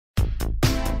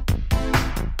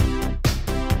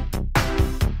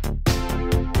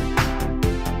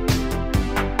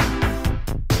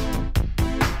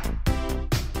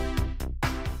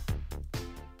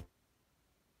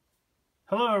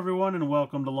Hello everyone and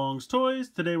welcome to Long's Toys.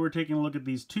 Today we're taking a look at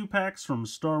these 2-packs from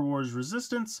Star Wars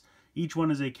Resistance. Each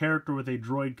one is a character with a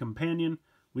droid companion.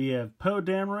 We have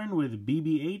Dameron with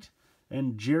BB-8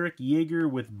 and Jarek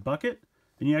Yeager with Bucket.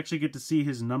 And you actually get to see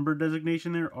his number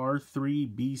designation there,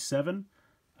 R3B7.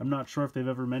 I'm not sure if they've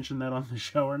ever mentioned that on the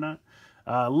show or not.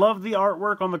 Love the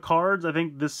artwork on the cards. I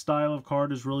think this style of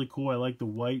card is really cool. I like the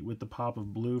white with the pop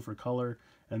of blue for color,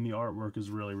 and the artwork is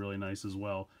really, really nice as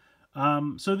well.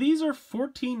 So these are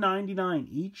 $14.99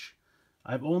 each.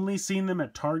 I've only seen them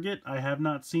at Target. I have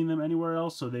not seen them anywhere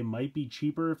else, so they might be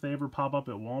cheaper if they ever pop up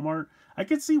at Walmart. I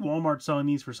could see Walmart selling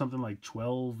these for something like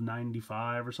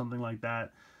 $12.95 or something like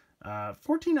that.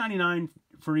 $14.99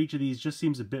 for each of these just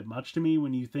seems a bit much to me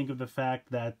when you think of the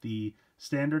fact that the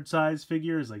standard size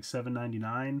figure is like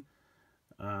 $7.99.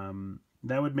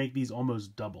 That would make these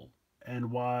almost double.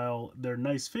 And while they're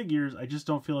nice figures, I just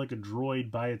don't feel like a droid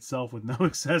by itself with no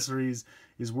accessories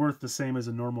is worth the same as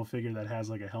a normal figure that has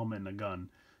like a helmet and a gun.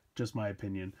 Just my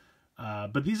opinion.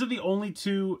 But these are the only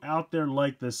two out there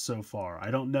like this so far. I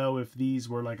don't know if these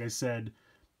were, like I said,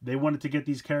 they wanted to get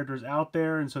these characters out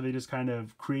there, and so they just kind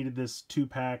of created this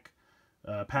 2-pack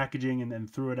packaging and then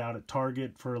threw it out at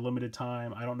Target for a limited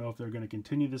time. I don't know if they're going to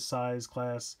continue this size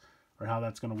class or how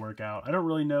that's going to work out. I don't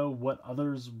really know what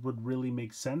others would really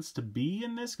make sense to be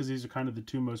in this, because these are kind of the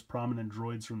two most prominent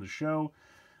droids from the show.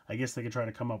 I guess they could try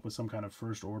to come up with some kind of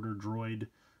first order droid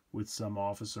with some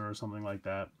officer or something like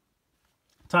that.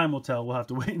 Time will tell. We'll have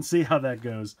to wait and see how that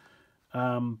goes.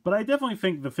 But I definitely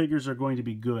think the figures are going to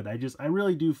be good. I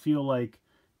really do feel like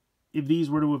if these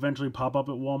were to eventually pop up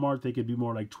at Walmart, they could be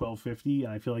more like $12.50,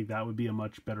 and I feel like that would be a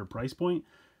much better price point.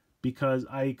 Because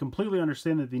I completely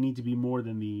understand that they need to be more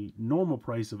than the normal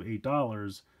price of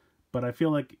 $8, but I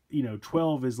feel like, you know,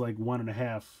 12 is like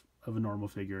 1.5 of a normal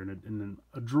figure, and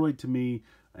a droid to me,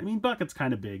 I mean, Bucket's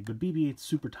kind of big, but BB-8's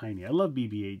super tiny. I love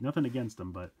BB-8, nothing against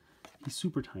him, but he's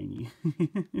super tiny.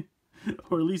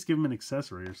 Or at least give him an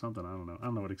accessory or something, I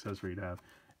don't know what accessory he'd have.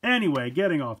 Anyway,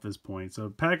 getting off this point, so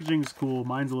packaging's cool,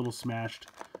 mine's a little smashed.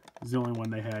 It's the only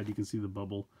one they had, you can see the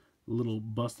bubble. A little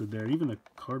busted there. Even the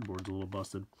cardboard's a little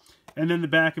busted. And then the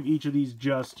back of each of these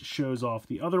just shows off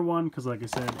the other one, because like I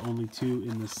said, only two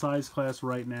in this size class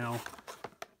right now.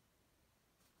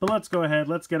 But let's go ahead,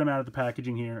 let's get them out of the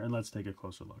packaging here, and let's take a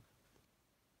closer look.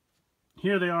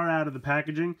 Here they are out of the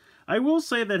packaging. I will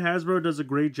say that Hasbro does a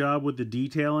great job with the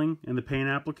detailing and the paint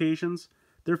applications.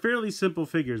 They're fairly simple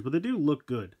figures, but they do look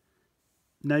good.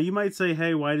 Now you might say,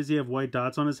 hey, why does he have white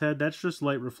dots on his head? That's just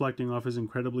light reflecting off his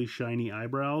incredibly shiny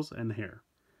eyebrows and hair.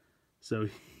 So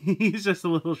he's just a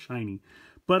little shiny.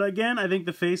 But again, I think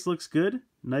the face looks good.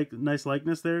 Nice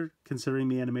likeness there, considering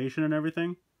the animation and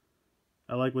everything.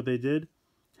 I like what they did.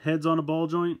 Head's on a ball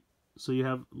joint, so you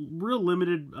have real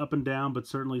limited up and down, but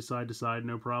certainly side to side,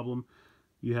 no problem.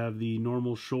 You have the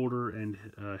normal shoulder and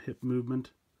hip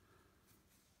movement.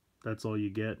 That's all you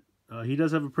get. He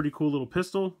does have a pretty cool little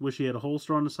pistol. Wish he had a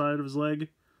holster on the side of his leg.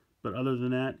 But other than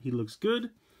that, he looks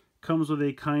good. Comes with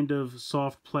a kind of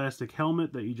soft plastic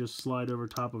helmet that you just slide over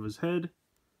top of his head.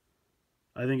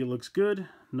 I think it looks good.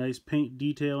 Nice paint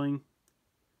detailing.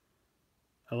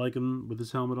 I like him with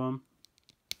his helmet on.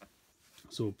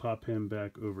 So we'll pop him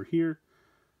back over here.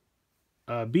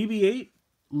 BB-8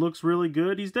 looks really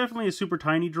good. He's definitely a super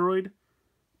tiny droid,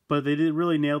 but they did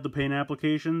really nail the paint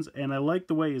applications, and I like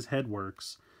the way his head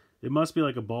works. It must be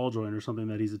like a ball joint or something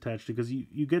that he's attached to, because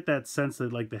you get that sense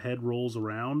that like the head rolls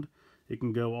around. It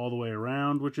can go all the way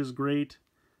around, which is great.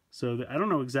 So I don't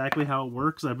know exactly how it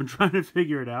works. I've been trying to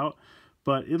figure it out,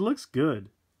 but it looks good.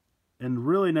 And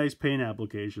really nice paint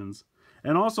applications.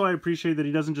 And also I appreciate that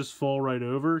he doesn't just fall right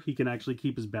over. He can actually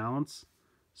keep his balance.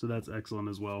 So that's excellent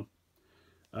as well.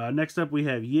 Next up we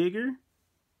have Yeager.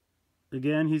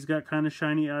 Again, he's got kind of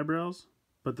shiny eyebrows,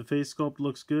 but the face sculpt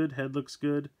looks good. Head looks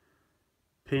good.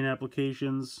 Paint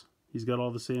applications, he's got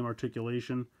all the same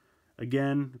articulation.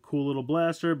 Again, cool little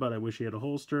blaster, but I wish he had a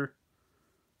holster.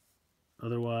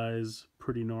 Otherwise,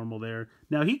 pretty normal there.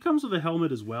 Now, he comes with a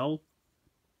helmet as well.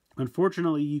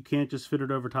 Unfortunately, you can't just fit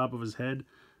it over top of his head.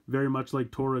 Very much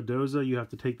like Tora Doza, you have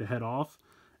to take the head off.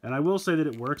 And I will say that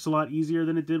it works a lot easier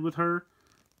than it did with her,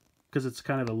 because it's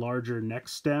kind of a larger neck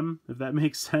stem, if that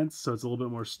makes sense. So it's a little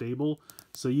bit more stable.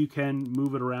 So you can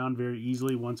move it around very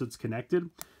easily once it's connected.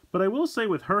 But I will say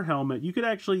with her helmet, you could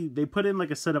actually, they put in like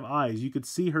a set of eyes. You could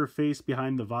see her face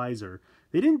behind the visor.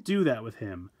 They didn't do that with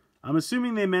him. I'm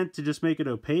assuming they meant to just make it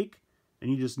opaque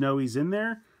and you just know he's in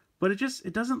there. But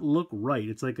it doesn't look right.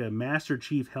 It's like a Master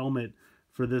Chief helmet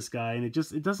for this guy, and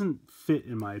it doesn't fit,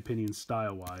 in my opinion,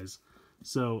 style-wise.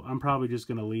 So I'm probably just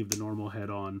going to leave the normal head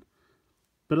on.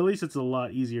 But at least it's a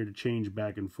lot easier to change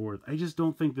back and forth. I just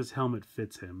don't think this helmet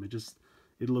fits him.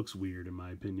 It looks weird in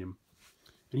my opinion.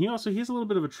 And he has a little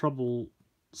bit of a trouble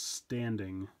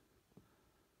standing.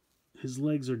 His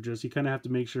legs are you kind of have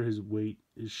to make sure his weight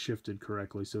is shifted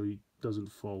correctly so he doesn't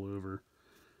fall over.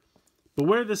 But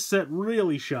where this set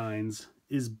really shines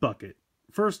is Bucket.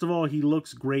 First of all, he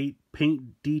looks great.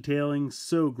 Paint detailing,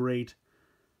 so great.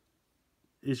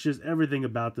 It's just everything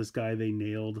about this guy they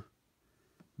nailed.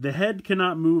 The head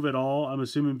cannot move at all, I'm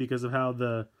assuming because of how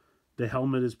the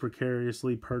helmet is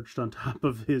precariously perched on top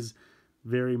of his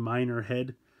very minor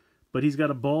head. But he's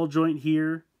got a ball joint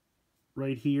here,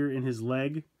 right here in his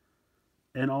leg.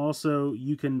 And also,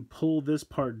 you can pull this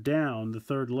part down, the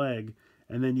third leg,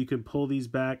 and then you can pull these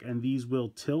back, and these will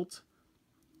tilt.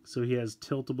 So he has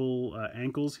tiltable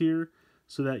ankles here,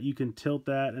 so that you can tilt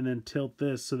that and then tilt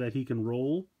this so that he can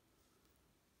roll,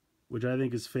 which I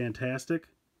think is fantastic.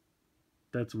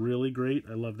 That's really great.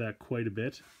 I love that quite a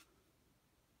bit.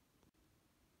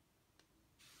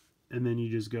 And then you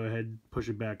just go ahead, push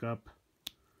it back up,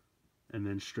 and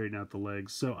then straighten out the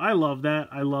legs. So I love that.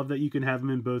 I love that you can have them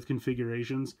in both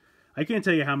configurations. I can't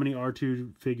tell you how many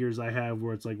R2 figures I have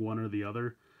where it's like one or the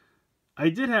other. I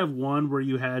did have one where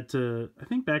you had to, I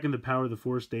think back in the Power of the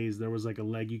Force days, there was like a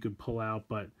leg you could pull out,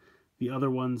 but the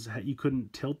other ones, you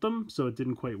couldn't tilt them, so it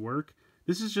didn't quite work.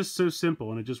 This is just so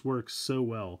simple, and it just works so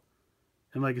well.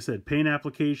 And like I said, paint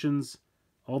applications,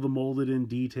 all the molded in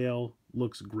detail,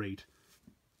 looks great.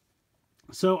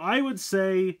 So I would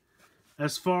say,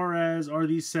 as far as are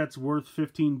these sets worth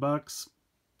 15 bucks,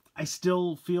 I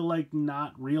still feel like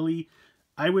not really.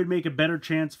 I would make a better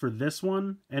chance for this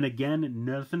one. And again,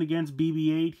 nothing against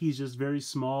BB-8. He's just very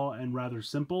small and rather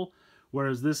simple.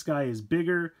 Whereas this guy is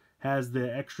bigger, has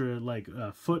the extra like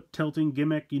foot tilting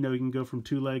gimmick. You know, you can go from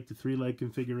 2-leg to 3-leg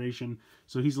configuration.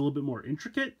 So he's a little bit more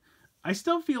intricate. I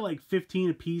still feel like 15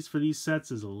 a piece for these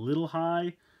sets is a little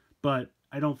high, but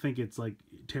I don't think it's like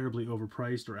terribly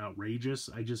overpriced or outrageous.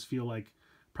 I just feel like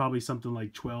probably something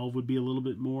like 12 would be a little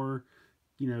bit more,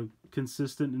 you know,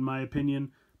 consistent in my opinion.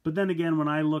 But then again, when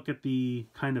I look at the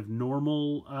kind of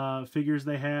normal figures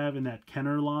they have in that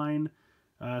Kenner line,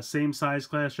 same size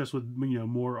class, just with, you know,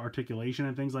 more articulation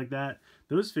and things like that,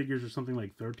 those figures are something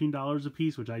like $13 a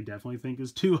piece, which I definitely think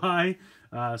is too high.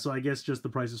 So I guess just the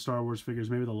price of Star Wars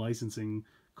figures, maybe the licensing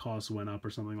costs went up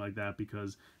or something like that,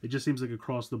 because it just seems like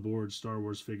across the board Star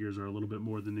Wars figures are a little bit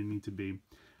more than they need to be.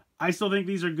 I still think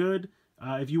these are good.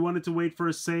 If you wanted to wait for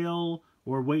a sale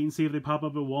or wait and see if they pop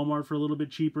up at Walmart for a little bit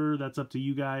cheaper, that's up to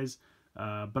you guys.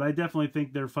 But I definitely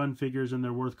think they're fun figures and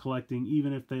they're worth collecting,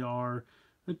 even if they are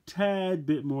a tad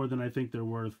bit more than I think they're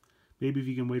worth. Maybe if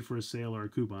you can wait for a sale or a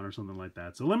coupon or something like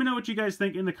that. So let me know what you guys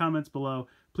think in the comments below.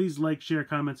 Please like, share,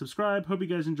 comment, subscribe. Hope you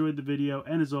guys enjoyed the video.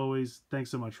 And as always, thanks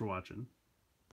so much for watching.